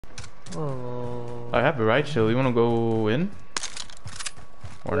Oh. I have a right chill. You wanna go in?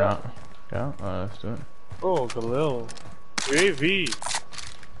 Or Yeah. not? Yeah? Let's do it. Oh, Galil. UAV.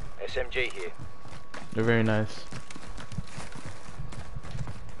 SMG here. They're very nice.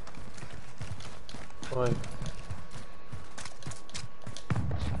 Right.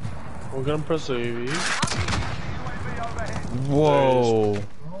 We're gonna press the UAV. Whoa!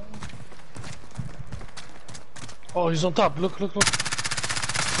 Oh, he's on top. Look, look, look.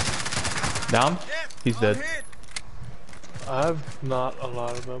 Down? He's dead. I have not a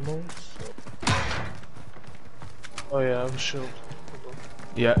lot of ammo, so... Oh yeah, I have a shield.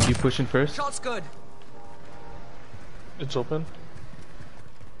 Yeah, you pushing first? Shot's good. It's open.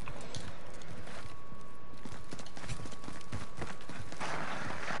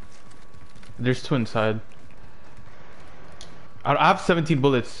 There's two inside. I have 17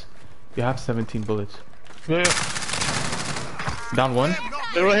 bullets. You have 17 bullets. Yeah, yeah. Down one.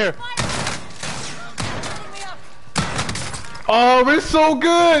 They're right here. Oh, we're so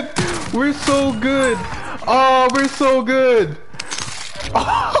good! We're so good! Oh, we're so good!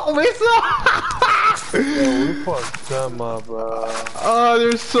 Oh, we're so... Oh, we fucked them up, Oh,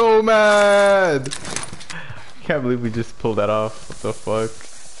 they're so mad! Can't believe we just pulled that off. What the fuck?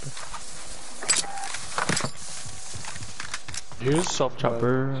 Here's self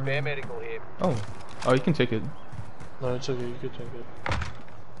Chopper. Spare medical here. Oh. Oh, you can take it. No, it's okay, you can take it.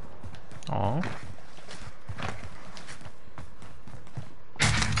 Aw.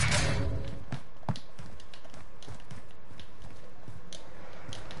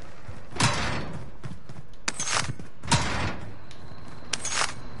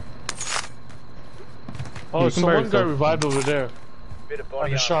 Oh, You can buy someone got yourself. revived over there. Bit of On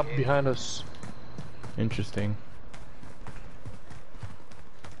body the shop armor here. behind us. Interesting.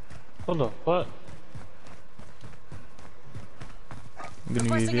 Hold up, what? I'm gonna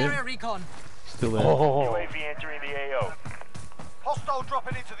Requesting UAV area it. recon. Still in. Oh, UAV entering the AO. Hostile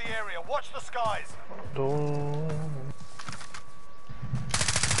dropping into the area. Watch the skies. don't...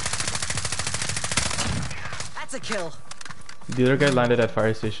 That's a kill. The other guy landed at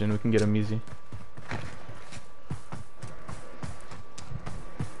fire station. We can get him easy.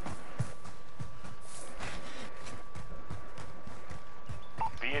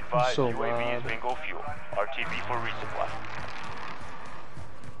 Be advised, So UAV bad. is bingo fuel. RTB for resupply.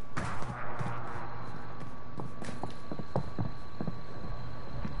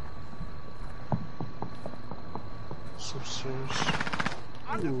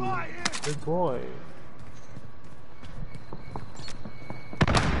 Substairs. Ooh, big boy.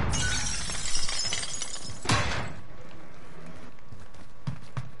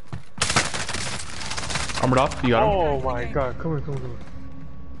 Armored up. You got him. Oh my god, come here, come here, come here.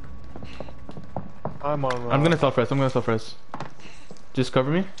 I'm on I'm gonna self-res. I'm gonna self-res. Just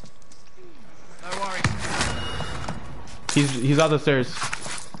cover me. No worries. He's out the stairs.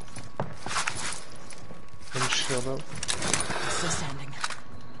 Let me shield up. Still standing.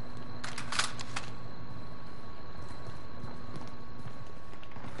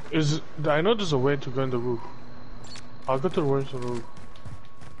 I know there's a way to go in the roof. I'll go to the roof.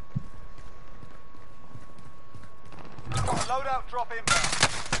 Got a loadout drop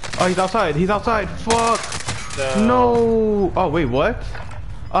inbound. Oh, he's outside. He's outside. Fuck. No. Oh, wait, what?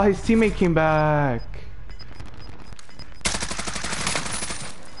 Oh, his teammate came back.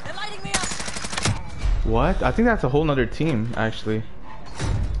 They're lighting me up. What? I think that's a whole nother team, actually.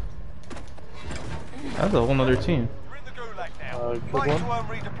 That's a whole nother team. You're in the gulag now. Good Fight one. to earn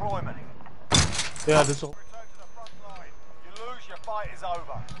redeployment. Yeah, this one. Return to the front line. You lose, your fight is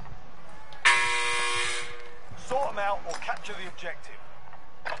over. Sort them out or capture the objective.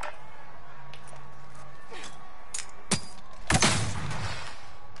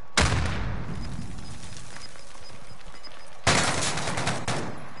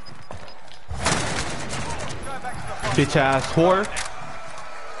 Going back to the front Bitch ass whore.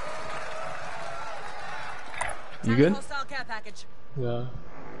 You good? Hostile care package. Yeah.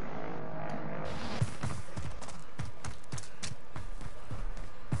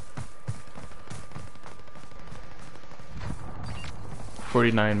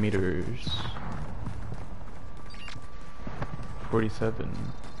 $49 meters. 47.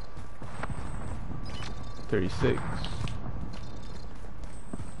 36.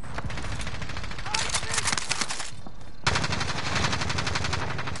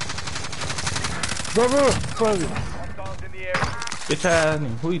 Brother, brother. Hostiles in the area. Bitch ass.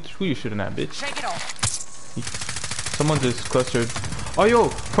 Who you shooting at, bitch? Shake it off. Someone just clustered. Oh, yo,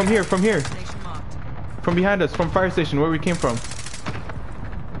 from here. Station marked. From behind us, from fire station, where we came from.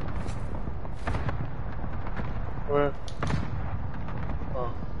 Where?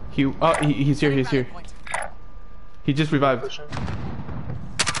 Oh. He's here. He's here. Point. He just revived.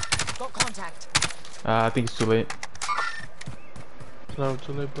 Got contact. I think it's too late. No,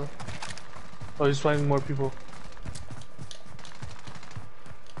 too late, bro. Oh, he's finding more people.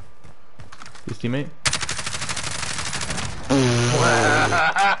 His teammate.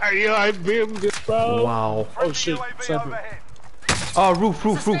 Yeah, I beamed it, bro. Wow. Oh shit, UAV sniper. overhead. Oh, roof.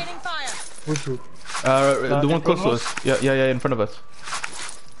 Sustaining fire. Which route? The one in close front to of us. Yeah, in front of us.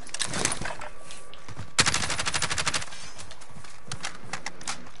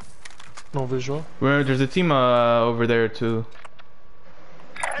 No visual. Remember, there's a team over there too.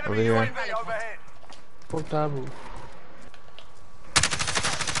 Over Enemy here. UAV overhead. Fuck that roof.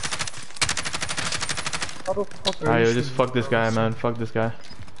 How the fuck are Alright, you just shooting, fuck this bro? guy, man. Fuck this guy.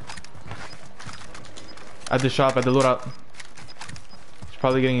 At the shop, at the loadout. He's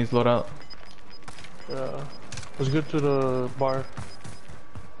probably getting his loadout. Yeah. Let's get to the bar.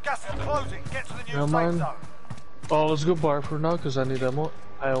 Gas is closing. Get to the new Yeah, safe man. zone. Oh, let's go bar for now, cause I need ammo.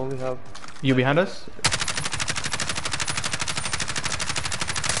 I only have. You behind us?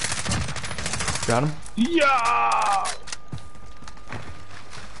 Got him? Yeah.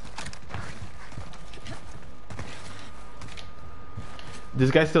 This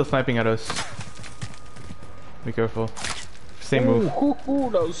guy's still sniping at us. Be careful. Same move. Ooh,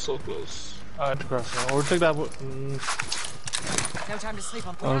 that was so close. Alright, cross now. Or take that. No time to sleep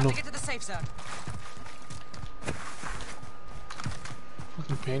on. We I don't have know. to get to the safe zone.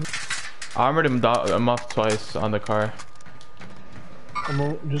 Fucking pain. I armored him off twice on the car.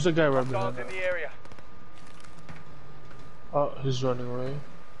 There's a guy right Guards behind in that. the area. Oh, he's running away.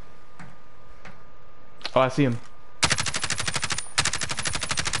 Oh, I see him.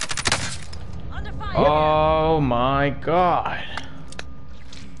 Under fire. Oh my god.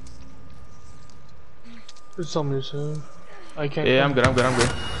 There's somebody soon. I can't. Yeah, I'm good.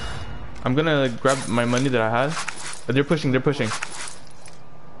 I'm gonna grab my money that I had. But they're pushing. No time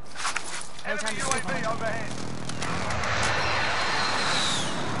Enemy to sleep on. UAV overhead.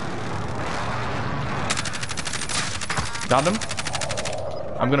 Got him.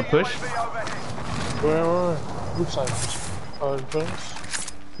 I'm gonna push. UAV overhead. Where? Which side?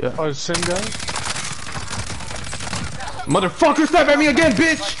 Friends? Yeah. Oh, it's the same guy? Motherfucker, snipe at me again,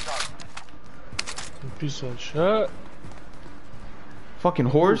 bitch! Piece of shit. Fucking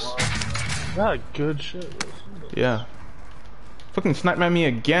horse. Not good shit. Yeah. Fucking snipe at me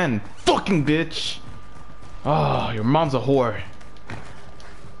again. Fucking bitch. Oh, your mom's a whore.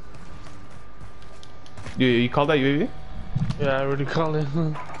 You called that UAV? Yeah, I already called it.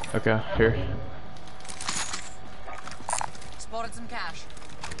 Okay, here. Spotted some cash.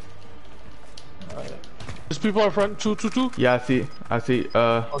 There's people out front. Two. Yeah, I see.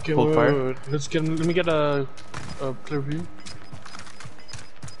 Okay, hold fire. wait. Let me get a clear view.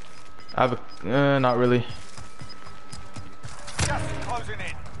 I have a, not really. Gas is closing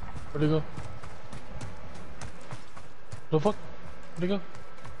in. Where'd he go? The fuck? Where'd he go?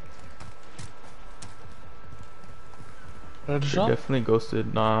 Where'd the They're shot? definitely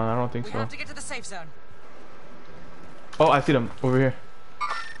ghosted. Nah, I don't think We so. have to get to the safe zone. Oh, I see them over here.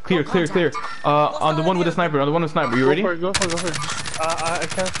 Clear. On the one with the sniper. You ready? Go for it. I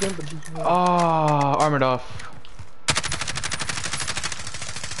can't see him, but he's Ah, armored off.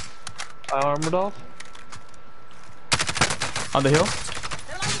 I armored off. On the hill.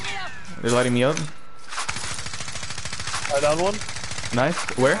 They're lighting me up. They're lighting me up. I down one. Nice.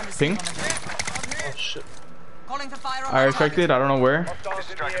 Where? Ping. Oh shit. Calling for fire on I the restricted. I don't know where.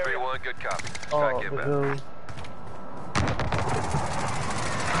 Guards in the area. Good copy. Oh, the hill.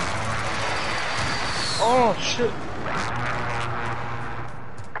 Oh shit.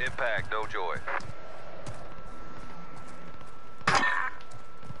 Impact, no joy.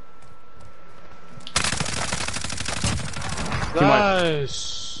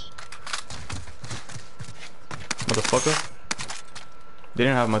 Nice. Motherfucker. They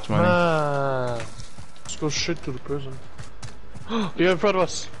didn't have much money. Man. Let's go straight to the prison. You're in front of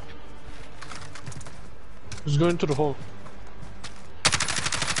us. He's going to the hole.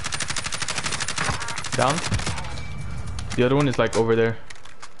 Down. The other one is like over there.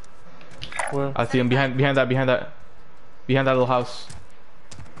 Where? I see him behind that little house.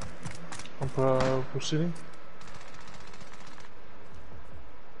 I'm proceeding.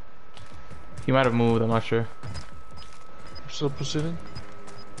 He might have moved. I'm not sure. Still proceeding.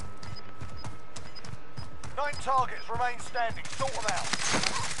 9 targets remain standing. Sort them out.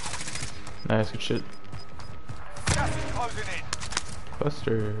 Nice, good shit. Gas is closing in.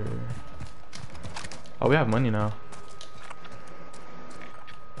 Buster. Oh, we have money now.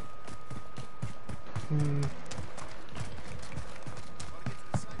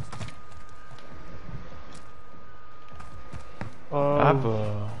 have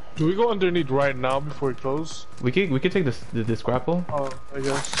a... Do we go underneath right now before we close? We could take this grapple. Oh, I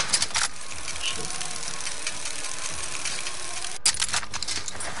guess. Shit.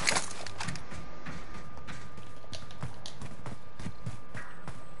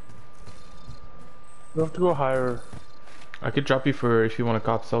 You have to go higher. I could drop you for if you want a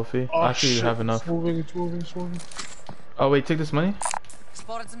cop selfie. Oh, Actually, shit. you have enough. It's moving, it's moving, it's moving. Oh wait, take this money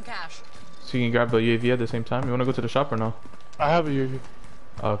Spotted some cash. so you can grab a UAV at the same time. You want to go to the shop or no? I have a UAV.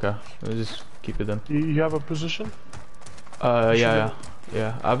 Oh, okay. Let's just keep it then. You have a position? Yeah.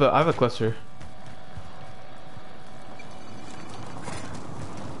 I have a cluster.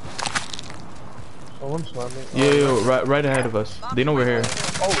 Someone's landing. Yeah, right ahead of us. They know we're here.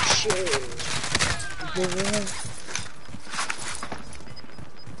 Oh shit.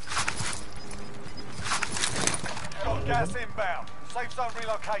 Got gas inbound. Safe zone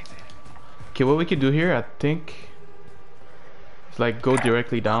relocated. Okay, what we can do here, I think, is like go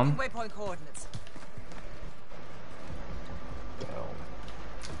directly down. Waypoint coordinates.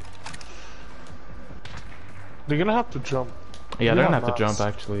 They're gonna have to jump. Yeah, they're gonna have to maps. jump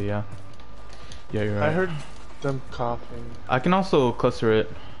actually. Yeah. Yeah, you're right. I heard them coughing. I can also cluster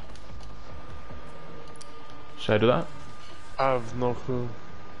it. Should I do that? I have no clue.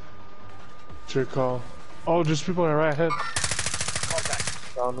 It's your call. Oh, there's people right ahead. Contact.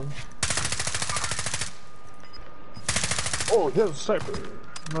 Found them. Oh, he has a sniper.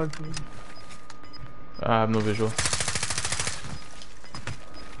 19. I have no visual.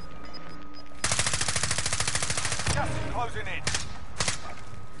 Gas is closing in.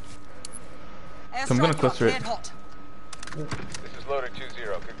 I'm gonna cluster it. Hot. This is loader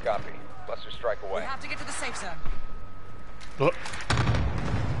 2-0. Good copy. Cluster strike We away. have to get to the safe zone. Oh,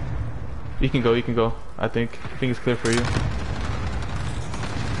 You can go. I think it's clear for you.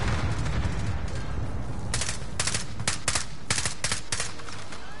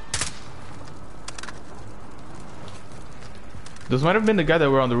 Those might have been the guy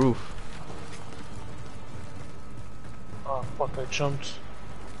that were on the roof. oh fuck, I jumped.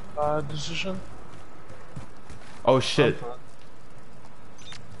 Decision? Oh shit.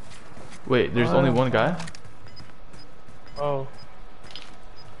 Wait, there's only one guy? Oh.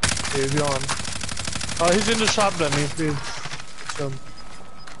 Yeah, he's on. Oh, he's in the shop then. He's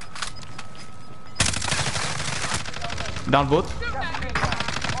Down both?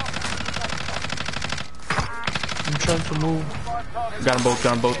 I'm trying to move. Got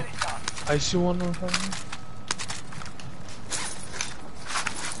them both. I see one more time.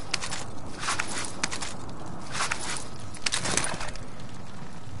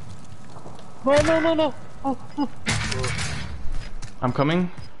 No. Oh. I'm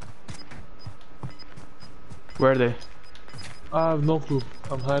coming. Where are they? I have no clue.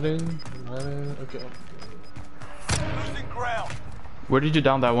 I'm hiding. Okay. Losing ground. Where did you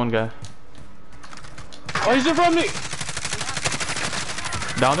down that one guy? Oh, he's in front of me!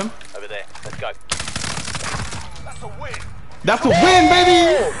 Down him? Over there. Let's go. That's a win. That's a win,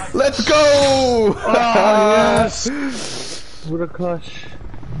 baby! Let's go! Oh, yes! What a clutch.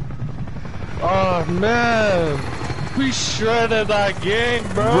 Oh, man! We shredded that game,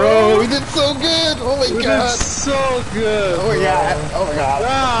 bro! we did so good! Oh my We did so good! Oh my god! Oh my god!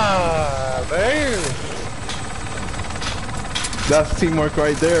 Ah, man! That's teamwork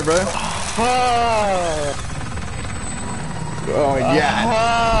right there, bro. Ah, Oh my god!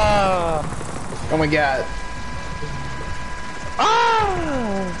 ah, Oh my god!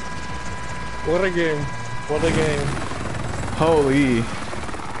 ah! What a game! What a game! Holy!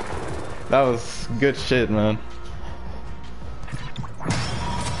 That was good shit, man.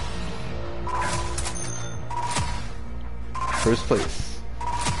 First place.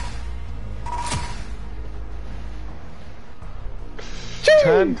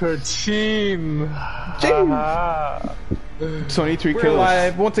 Ching! 10-13. Ching! Ah. 23 kills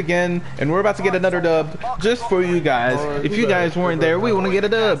live once again, and we're about to get another dub just for you guys. If you guys weren't there, we want to get a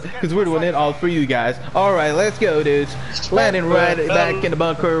dub because we're doing it all for you guys. All right, let's go, dudes. Landing right back in the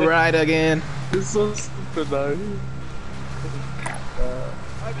bunker right again. It's so stupid, though. Over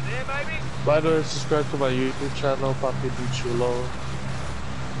there, baby. By the way, subscribe to my YouTube channel, Papi Di Chulo.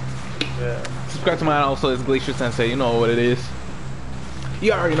 Yeah. Subscribe to mine also, it's Glacier Sensei. You know what it is.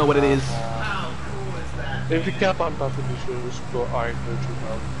 You already know what it is. If you can't find Papi Di Chulo, just go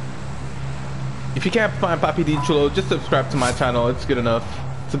R32. If you can't find Papi Di Chulo, just subscribe to my channel. It's good enough.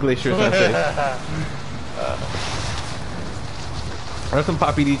 It's a Glacier Sensei. There's some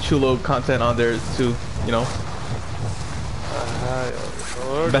Papi Di Chulo content on there too, you know.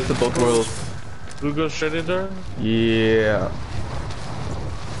 Best of both worlds. We go straight in there? Yeah.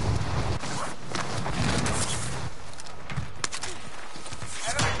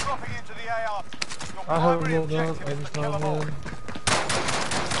 I have no doubt. I just know, man.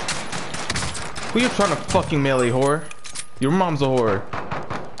 Who you trying to fucking melee, whore? Your mom's a whore.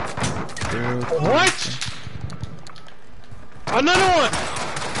 What? Another one!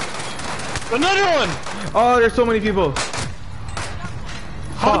 Another one! Oh, there's so many people.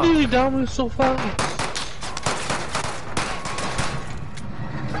 How did he down me so fast?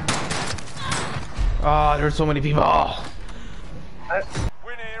 Oh, there's so many people. Oh. Win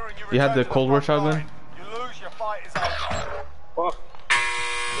here and You had return the to Cold War front shotgun? line. You lose, your fight is over. Fuck.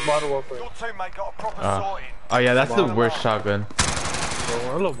 The modern warfare. Your teammate got a proper sorting. Oh yeah, that's the worst shotgun. Bro,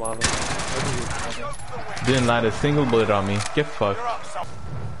 I love modern. Didn't land a single bullet on me. Get fucked. You're up, son.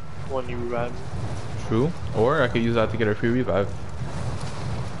 When you ran. True. Or I could use that to get a free revive.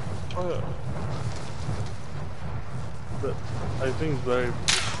 Oh yeah. But I think it's very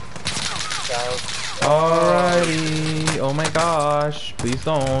down. Alrighty. Oh my gosh. Please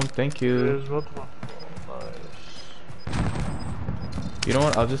don't. Thank you. There's not one. Nice. You know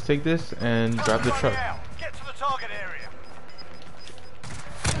what? I'll just take this and grab the truck. Out. Get to the target area.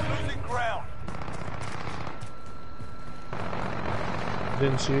 Losing ground.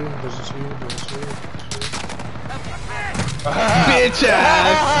 Didn't see you. Doesn't see you. Doesn't see you. Bitch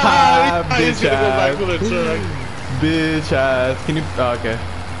ass! Bitch ass! Bitch ass! Can you? Oh, okay.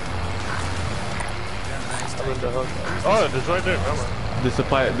 Oh, it's right there. Come on.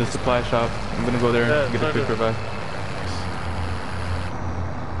 The supply shop. I'm gonna go there and get a quick revive.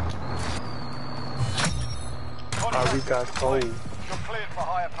 We got cold. You're cleared for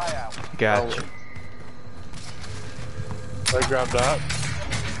higher payout. Gotcha. I grabbed that.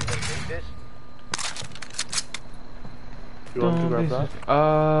 You want to grab that?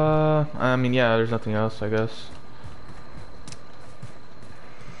 I mean, yeah, there's nothing else, I guess.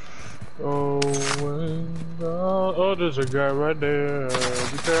 Oh, there's a guy right there.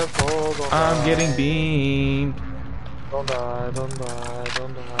 Be careful. Don't I'm die. getting beamed. Don't die, don't die,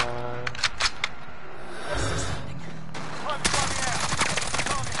 don't die.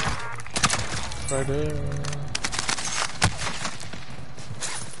 Right there.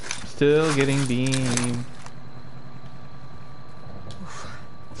 Still getting beamed.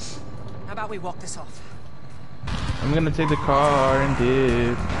 How about we walk this off? I'm gonna take the car and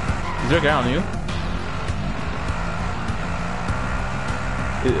dip. Is there a guy on you?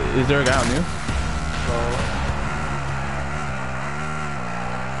 Is there a guy on you?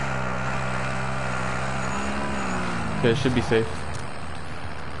 Okay, it should be safe.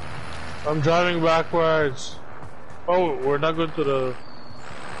 I'm driving backwards. Oh, we're not going to the...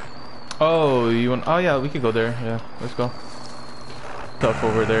 Oh, you want? Oh yeah, we could go there. Yeah, let's go. Tough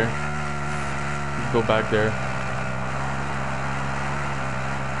over there. Let's go back there.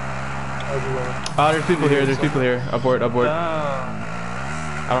 Oh, there's people here. There's people here. Abort, abort.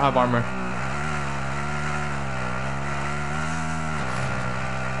 I don't have armor.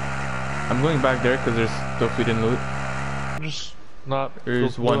 I'm going back there because there's stuff we didn't loot. Just not...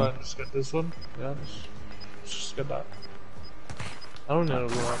 There's go one. Just get this one. Yeah, just get that. I don't need to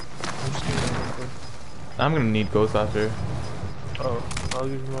go out. I'm just getting it. I'm gonna need ghosts after. Oh, I'll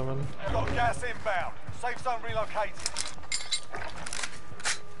give you my money. Got gas inbound. Safe zone relocated.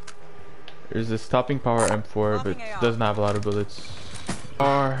 There's this topping power M4, but it doesn't have a lot of bullets.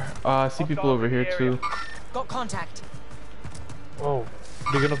 I see people over here too. Got contact. Oh,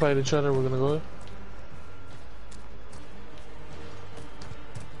 they're gonna fight each other. We're gonna go.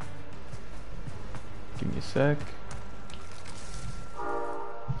 Give me a sec.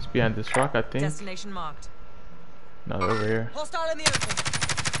 It's behind this rock, I think. Destination marked. No, they're over here. Hostile in the open.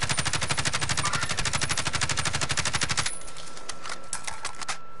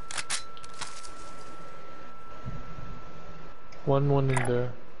 One in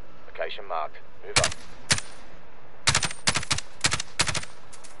there. Location marked. Move up.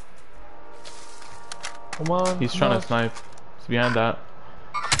 Come on. He's trying to snipe. It's behind that.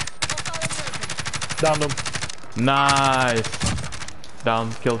 Down them. Nice.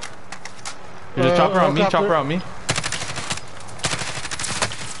 Down, killed. There's a chopper on me, chopper on me.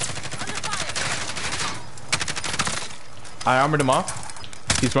 I armored him off.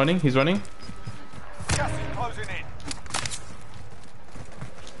 He's running, he's running. Gas is closing in.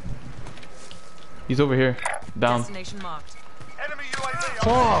 He's over here. Down. Destination marked. Enemy UAV.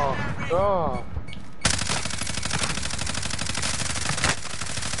 Oh, God.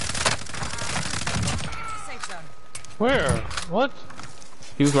 Safe zone. Where? What?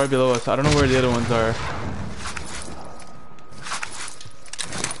 He was right below us. I don't know where the other ones are.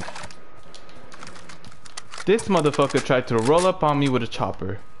 This motherfucker tried to roll up on me with a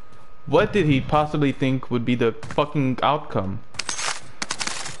chopper. What did he possibly think would be the fucking outcome?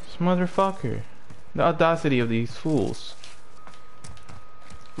 This motherfucker. The audacity of these fools.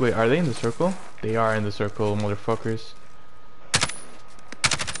 Wait, are they in the circle? They are in the circle, motherfuckers.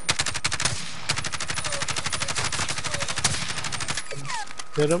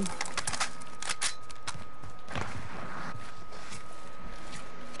 Hit him.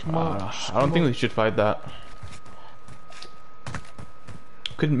 Come on. I don't think we should fight that.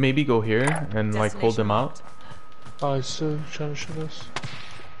 Could maybe go here and like hold them out. Oh, he's still trying to shoot us.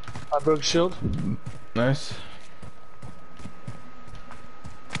 I broke shield. Nice.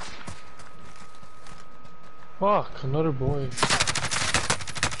 Fuck, another boy.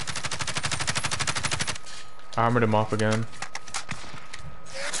 Armored him off again.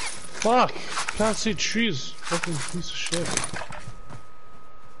 Fuck! Can't see trees. Fucking piece of shit.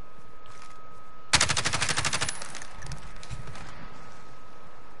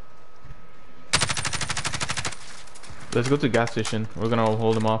 Let's go to the gas station. We're gonna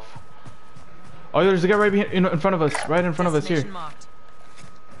hold him off. Oh, there's a guy right behind, in front of us. Right in front of us here. Marked.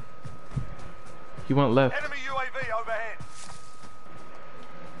 He went left. Enemy UAV overhead.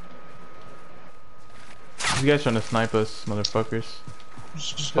 These guys trying to snipe us, motherfuckers.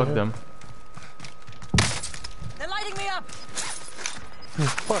 Just Fuck them. They're lighting me up.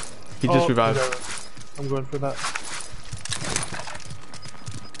 Fuck. He just revived. I'm going for that.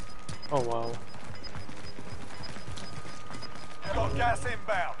 Oh wow. Got gas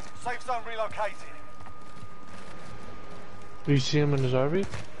inbound. Safe zone relocated. Do you see him in his RV?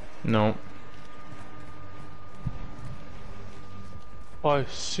 No. Oh, I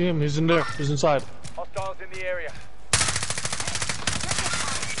see him. He's in there. He's inside. Hostiles in the area.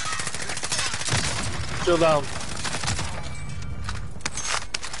 Still down.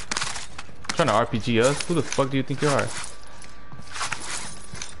 Trying to RPG us? Who the fuck do you think you are?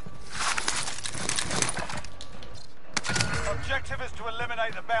 Objective is to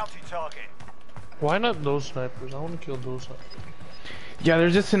eliminate the bounty target. Why not those snipers? I want to kill those. Yeah, they're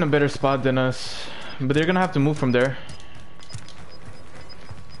just in a better spot than us. But they're gonna have to move from there.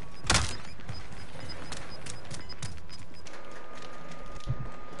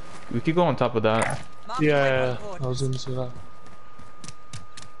 We could go on top of that. Mark Yeah, I was gonna say that.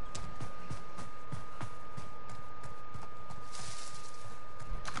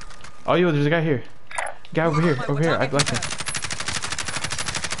 Oh, yo, there's a guy here. Guy over here, over here. I like him.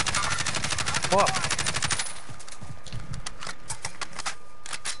 Fuck.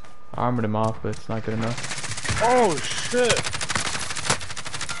 I armored him off, but it's not good enough. Oh shit.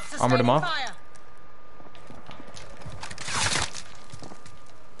 Armored him off. Fire.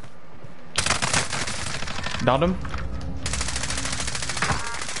 Downed him.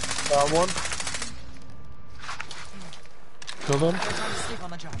 Got one. Killed him. Time to sleep on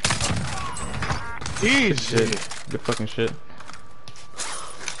the job. Easy. Shit. Good fucking shit.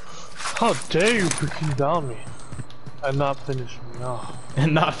 How dare you freaking down me and not finish me off?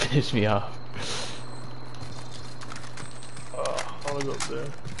 And not finish me off. I wanna go up there.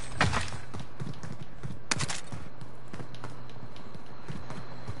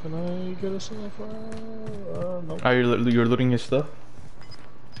 Can I get a sniper? No. Are you're looting his stuff?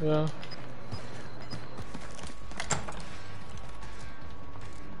 Yeah.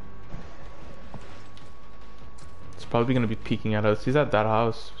 It's probably gonna be peeking at us. He's at that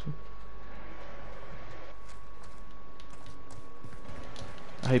house.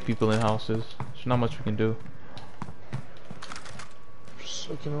 I hate people in houses. There's not much we can do. Just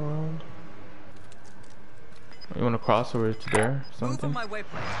looking around. You wanna cross over to there? Or Move on something? my waypoint.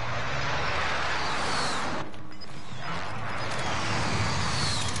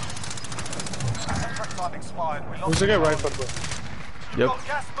 Contract time expired. We lost There's a guy right front door. Yep. Got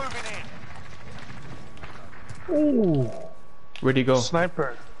gas moving in. Ooh. Where'd he go?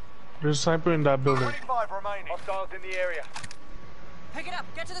 Sniper. There's a sniper in that building. 25 remaining. Hostiles in the area. Pick it up.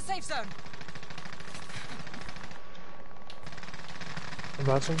 Get to the safe zone.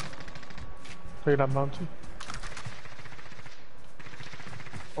 Advancing. Take that bounty.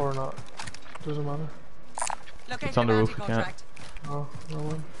 Or not. Doesn't matter. Locate It's on the bounty roof, we can't. contract. No, no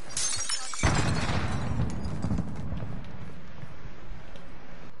one.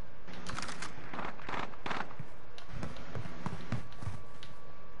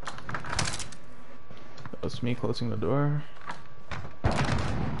 That's me closing the door.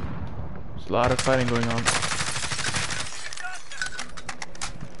 There's a lot of fighting going on.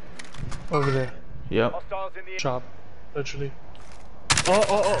 Over there. Yep. Hostiles in the area. Shop. Literally.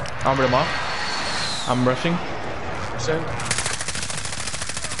 Oh. Armored him off. I'm rushing. Same.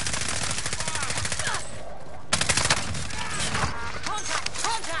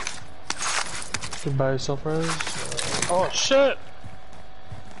 Contact! Goodbye, self-res. Oh shit!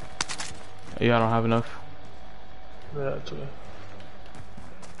 Yeah, I don't have enough. Yeah, actually.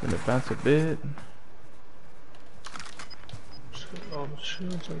 Gonna advance a bit. Just get all the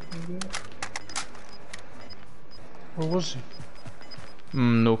shields I can get. Where was he?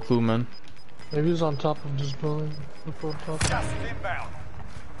 No clue, man. Maybe he's on top of this building. Look on top. Gas is inbound.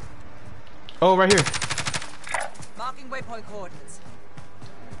 Oh, right here. Marking waypoint coordinates.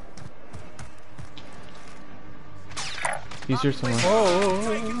 He's here somewhere.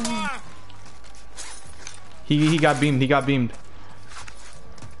 Oh. He got beamed. He got beamed.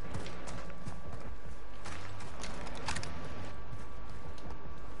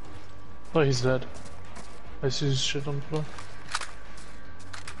 Oh, he's dead. I see his shit on the floor.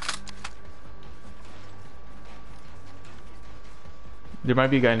 There might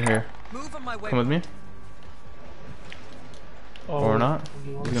be a guy in here. Move on my way. Come with me. Oh, Or not.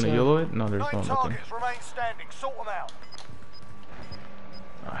 He's gonna YOLO it? No, there's 9 no nothing. targets remain standing. Sort them out.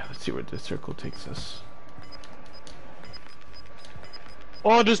 Alright, let's see where this circle takes us.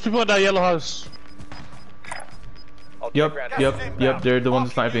 Oh, there's people in that yellow house. I'll Yep, check around. yep, Gas is yep, inbound. they're the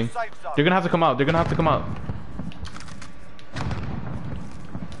ones Marking new sniping. safe zone. They're gonna have to come out. They're gonna have to come out.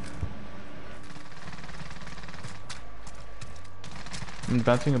 I'm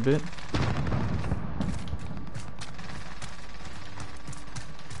advancing a bit.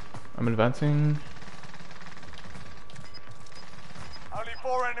 I'm advancing. Only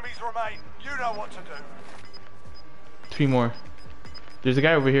 4 enemies remain. You know what to do. 3 more. There's a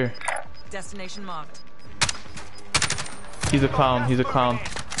guy over here. Destination marked. He's a clown. He's a clown.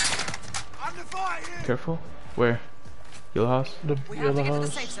 Under fire here. Careful. Where? Yellow house? The We have to yellow get to the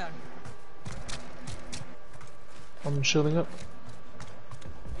safe house. zone. I'm chilling up.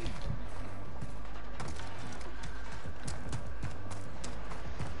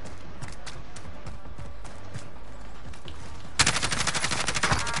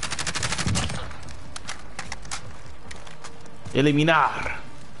 Eliminar.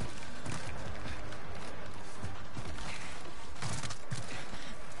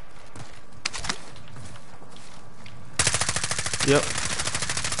 Yep.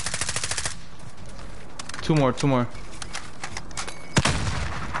 2 more, 2 more.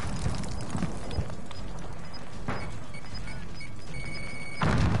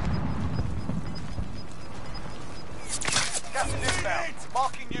 Gas is inbound.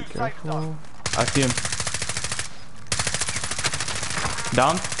 Marking new safe Careful. zone. I see him.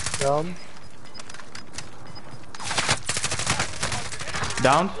 Down. Down.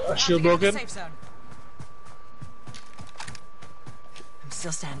 Down. Shield Get to the broken. safe zone. I'm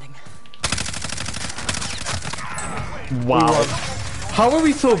still standing. Wow. How are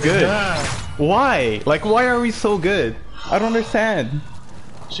we so good? Yeah. Why? Like, why are we so good? I don't understand.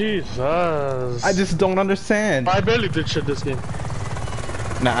 Jesus. I just don't understand. I barely did shit this game.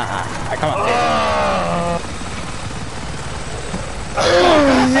 Nah, come on.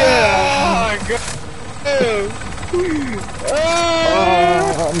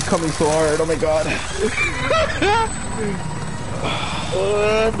 Oh, I'm coming so hard. Oh my god.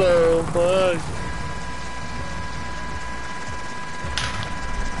 What the fuck?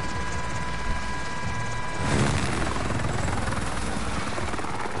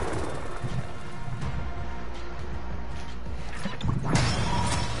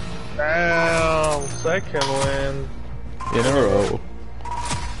 Damn, second win. In a row.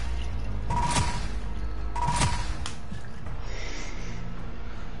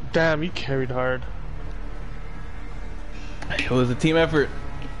 Damn, you carried hard. It was a team effort.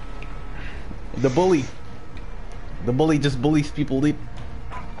 The bully just bullies people.